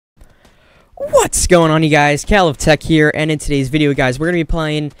What's going on, you guys? Cal of Tech here, and in today's video, guys, we're going to be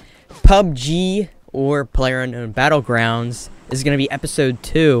playing PUBG, or PlayerUnknown BattleGrounds. This is going to be episode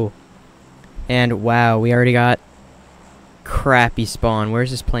 2. And wow, we already got crappy spawn. Where's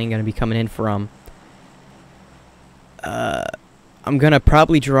this plane going to be coming in from? I'm going to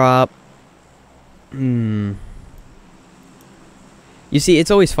probably drop... You see, it's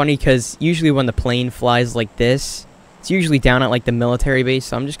always funny because usually when the plane flies like this, it's usually down at like the military base,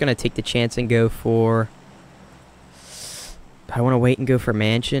 so I'm just gonna take the chance and go for... I want to wait and go for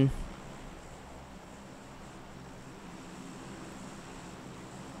mansion.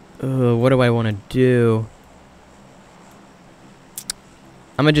 What do I want to do?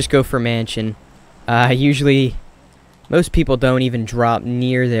 I'm gonna just go for mansion. Usually, most people don't even drop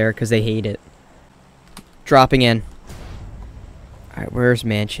near there because they hate it. Dropping in. Alright, where's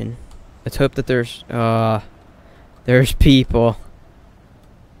mansion? Let's hope that there's people.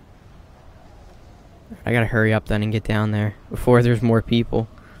 I gotta hurry up then and get down there before there's more people.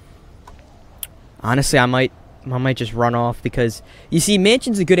 Honestly, I might just run off because you see,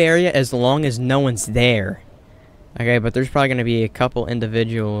 mansion's a good area as long as no one's there. Okay, but there's probably gonna be a couple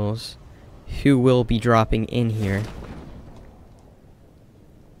individuals who will be dropping in here.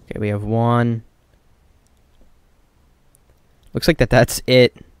 Okay, we have one. Looks like that's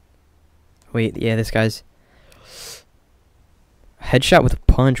it. Wait, yeah, this guy's headshot with a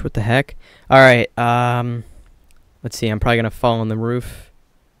punch. What the heck? Alright, let's see. I'm probably gonna fall on the roof.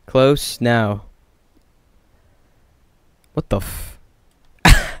 Close? No. What the f...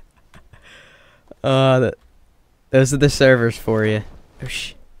 those are the servers for you. Oh,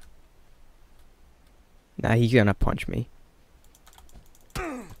 nah, he's gonna punch me.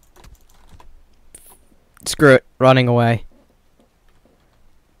 Screw it. Running away.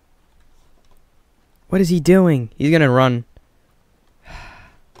 What is he doing? He's gonna run.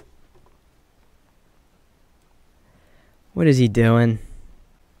 What is he doing?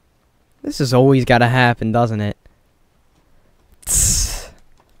 This has always gotta happen, doesn't it?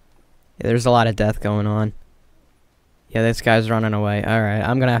 Yeah, there's a lot of death going on. Yeah, this guy's running away. Alright,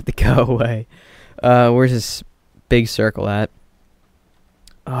 I'm gonna have to go away. Where's this big circle at?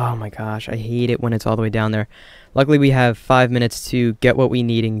 Oh my gosh, I hate it when it's all the way down there. Luckily, we have 5 minutes to get what we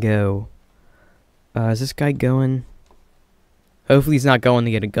need and go. Is this guy going? Hopefully he's not going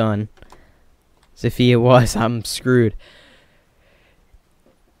to get a gun. As if he was, I'm screwed.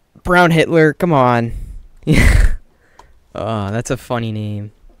 Brown Hitler, come on. Oh, that's a funny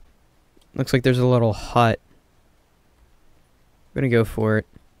name. Looks like there's a little hut. I'm gonna go for it.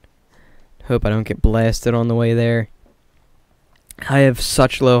 Hope I don't get blasted on the way there. I have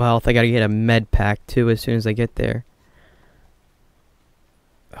such low health, I gotta get a med pack too as soon as I get there.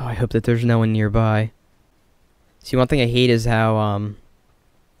 Oh, I hope that there's no one nearby. See, one thing I hate is how,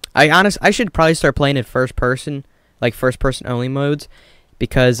 I should probably start playing in first person, like first person only modes,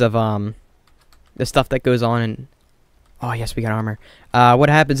 because of, the stuff that goes on and, oh yes, we got armor. What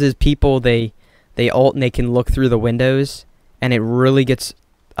happens is people, they ult and they can look through the windows, and it really gets,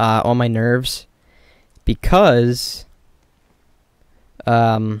 on my nerves, because,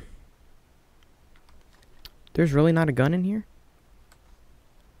 there's really not a gun in here?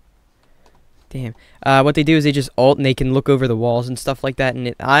 Damn. What they do is they just ult and they can look over the walls and stuff like that.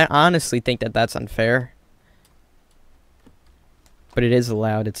 And I honestly think that that's unfair. But it is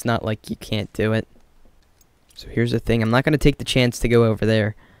allowed. It's not like you can't do it. So here's the thing. I'm not going to take the chance to go over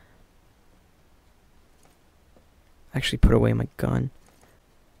there. Actually put away my gun.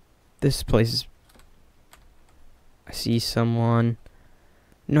 This place is... I see someone.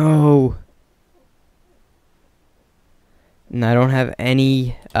 No! And I don't have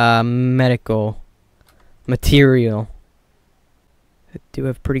any medical material. I do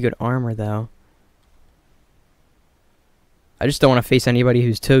have pretty good armor though. I just don't want to face anybody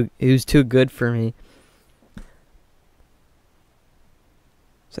who's too good for me.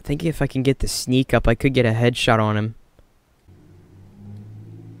 So I think if I can get the sneak up, I could get a headshot on him.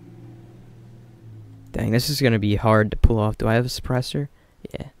 Dang, this is gonna be hard to pull off. Do I have a suppressor?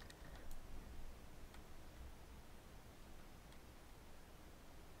 Yeah.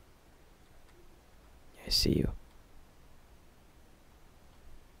 I see you.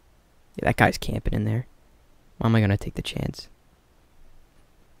 Yeah, that guy's camping in there. Why am I gonna take the chance?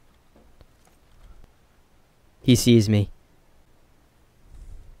 He sees me.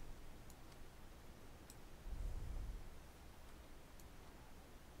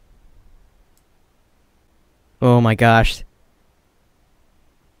 Oh my gosh.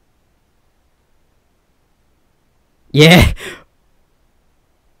 Yeah!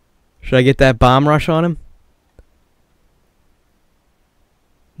 Should I get that bomb rush on him?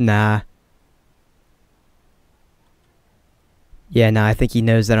 Nah. Yeah, no, I think he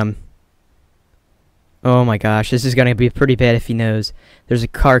knows that I'm... Oh my gosh, this is gonna be pretty bad if he knows. There's a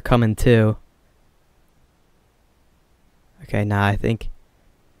car coming too. Okay, nah, I think...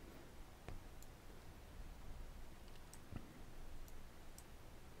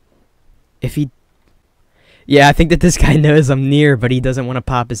 If he... Yeah, I think that this guy knows I'm near, but he doesn't want to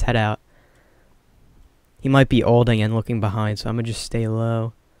pop his head out. He might be holding and looking behind, so I'm gonna just stay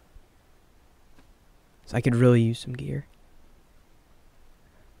low. So I could really use some gear.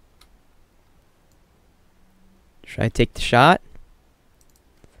 Should I take the shot?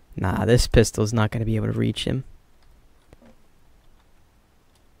 Nah, this pistol's not gonna be able to reach him.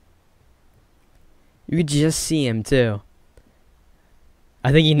 You could just see him too.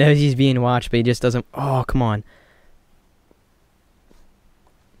 I think he knows he's being watched, but he just doesn't... Oh, come on.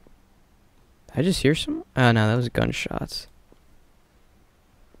 Did I just hear some... Oh, no, that was gunshots.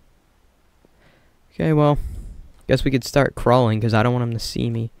 Okay, well, guess we could start crawling, because I don't want him to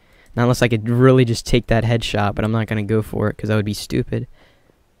see me. Not unless I could really just take that headshot, but I'm not going to go for it, because that would be stupid.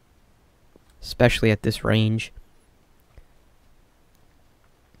 Especially at this range.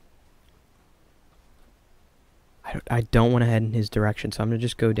 I don't want to head in his direction, so I'm going to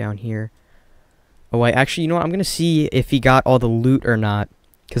just go down here. Oh, actually, you know what? I'm going to see if he got all the loot or not.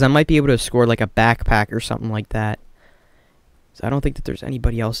 Because I might be able to score like a backpack or something like that. So I don't think that there's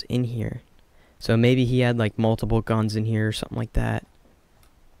anybody else in here. So maybe he had like multiple guns in here or something like that.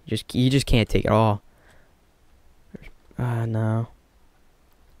 You just can't take it all. No.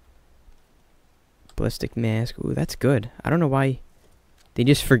 Ballistic mask. Ooh, that's good. I don't know why they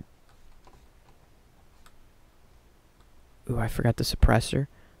just Ooh, I forgot the suppressor.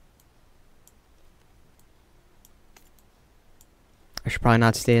 I should probably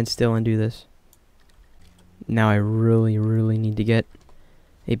not stand still and do this. Now I really, really need to get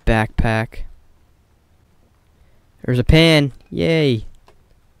a backpack. There's a pan. Yay.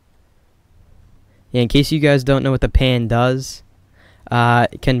 Yeah, in case you guys don't know what the pan does,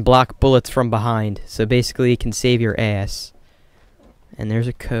 it can block bullets from behind. So basically it can save your ass. And there's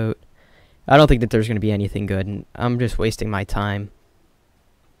a coat. I don't think that there's going to be anything good, and I'm just wasting my time.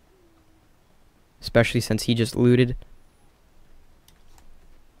 Especially since he just looted.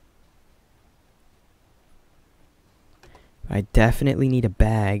 I definitely need a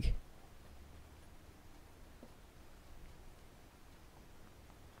bag.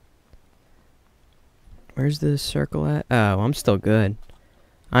 Where's the circle at? Oh, I'm still good.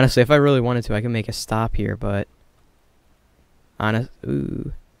 Honestly, if I really wanted to, I can make a stop here, but...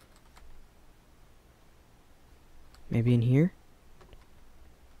 Ooh. Maybe in here?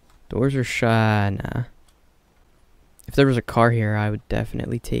 Doors are shut. Nah. If there was a car here, I would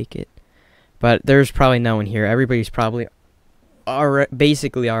definitely take it. But there's probably no one here. Everybody's probably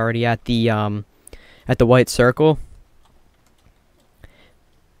basically already at the white circle.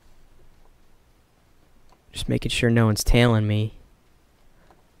 Just making sure no one's tailing me.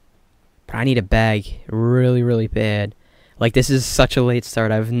 But I need a bag really, really bad. Like, this is such a late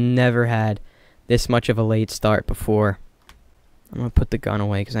start. I've never had this much of a late start before. I'm gonna put the gun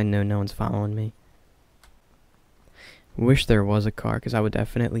away because I know no one's following me. Wish there was a car because I would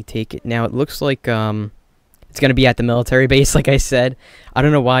definitely take it. Now it looks like it's gonna be at the military base, like I said. I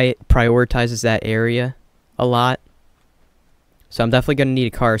don't know why it prioritizes that area a lot. So I'm definitely gonna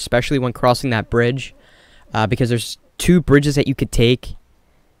need a car, especially when crossing that bridge, because there's two bridges that you could take,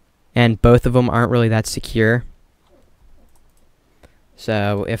 and both of them aren't really that secure.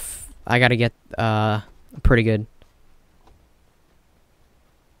 So if I gotta get pretty good.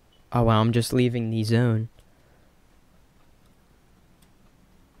 Oh wow, I'm just leaving the zone.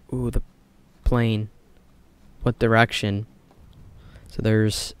 Ooh, the plane. What direction? So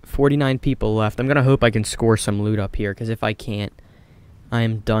there's 49 people left. I'm gonna hope I can score some loot up here, because if I can't, I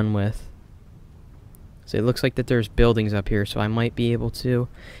am done with. So it looks like that there's buildings up here, so I might be able to.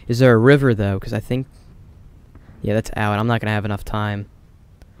 Is there a river though? Because I think, yeah, that's out. I'm not gonna have enough time.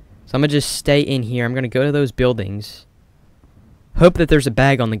 So I'm gonna just stay in here. I'm gonna go to those buildings. Hope that there's a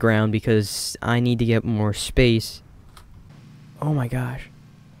bag on the ground because I need to get more space. Oh my gosh.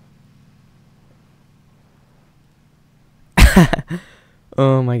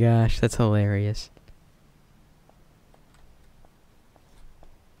 Oh my gosh, that's hilarious.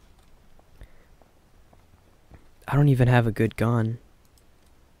 I don't even have a good gun.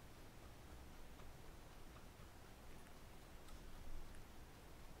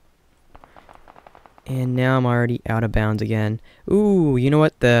 And now I'm already out of bounds again. Ooh, you know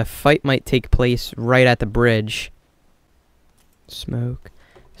what? The fight might take place right at the bridge. Smoke,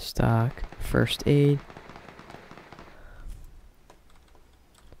 stock, first aid.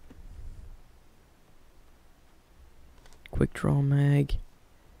 quick draw mag.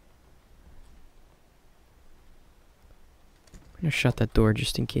 I'm gonna shut that door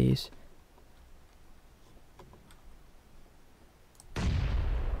just in case.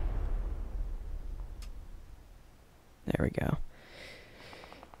 There we go.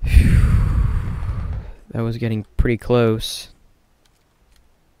 That was getting pretty close.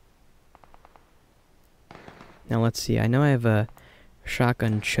 Now let's see. I know I have a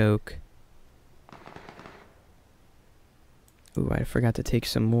shotgun choke. Ooh, I forgot to take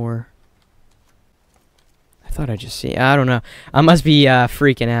some more. I thought I just seen. I don't know. I must be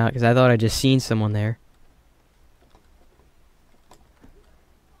freaking out because I thought I just seen someone there.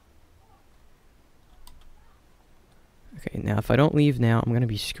 Okay, now if I don't leave now, I'm gonna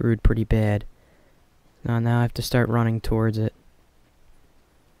be screwed pretty bad. Now I have to start running towards it.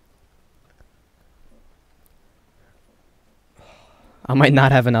 I might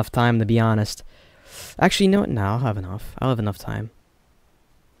not have enough time, to be honest. Actually, no, I'll have enough. I'll have enough time.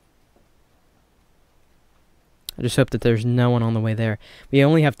 I just hope that there's no one on the way there. We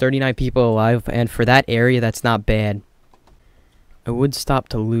only have 39 people alive, and for that area, that's not bad. I would stop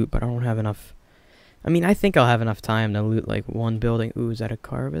to loot, but I don't have enough. I mean, I think I'll have enough time to loot, like, one building. Ooh, is that a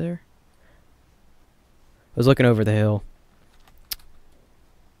car over there? I was looking over the hill.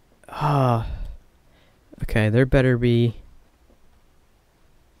 Ah. Okay, there better be...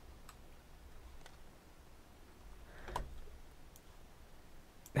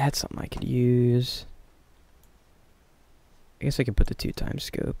 That's something I could use. I guess I could put the 2x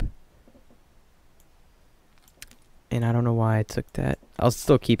scope. And I don't know why I took that. I'll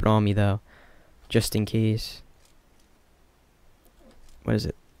still keep it on me, though. Just in case. What is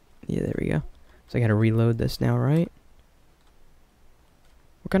it? Yeah, there we go. So I gotta reload this now, right?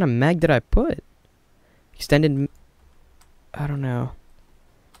 What kind of mag did I put? Extended... I don't know.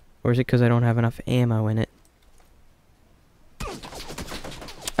 Or is it because I don't have enough ammo in it?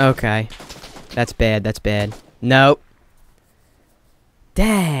 Okay. That's bad, that's bad. Nope.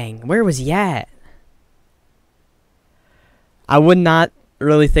 Dang, where was he at? I would not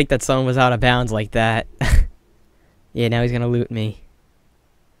really think that someone was out of bounds like that. Yeah, now he's gonna loot me.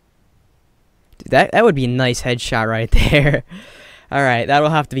 Dude, that would be a nice headshot right there. Alright, that'll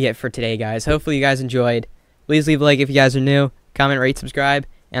have to be it for today, guys. Hopefully you guys enjoyed. Please leave a like if you guys are new. Comment, rate, subscribe.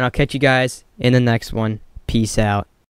 And I'll catch you guys in the next one. Peace out.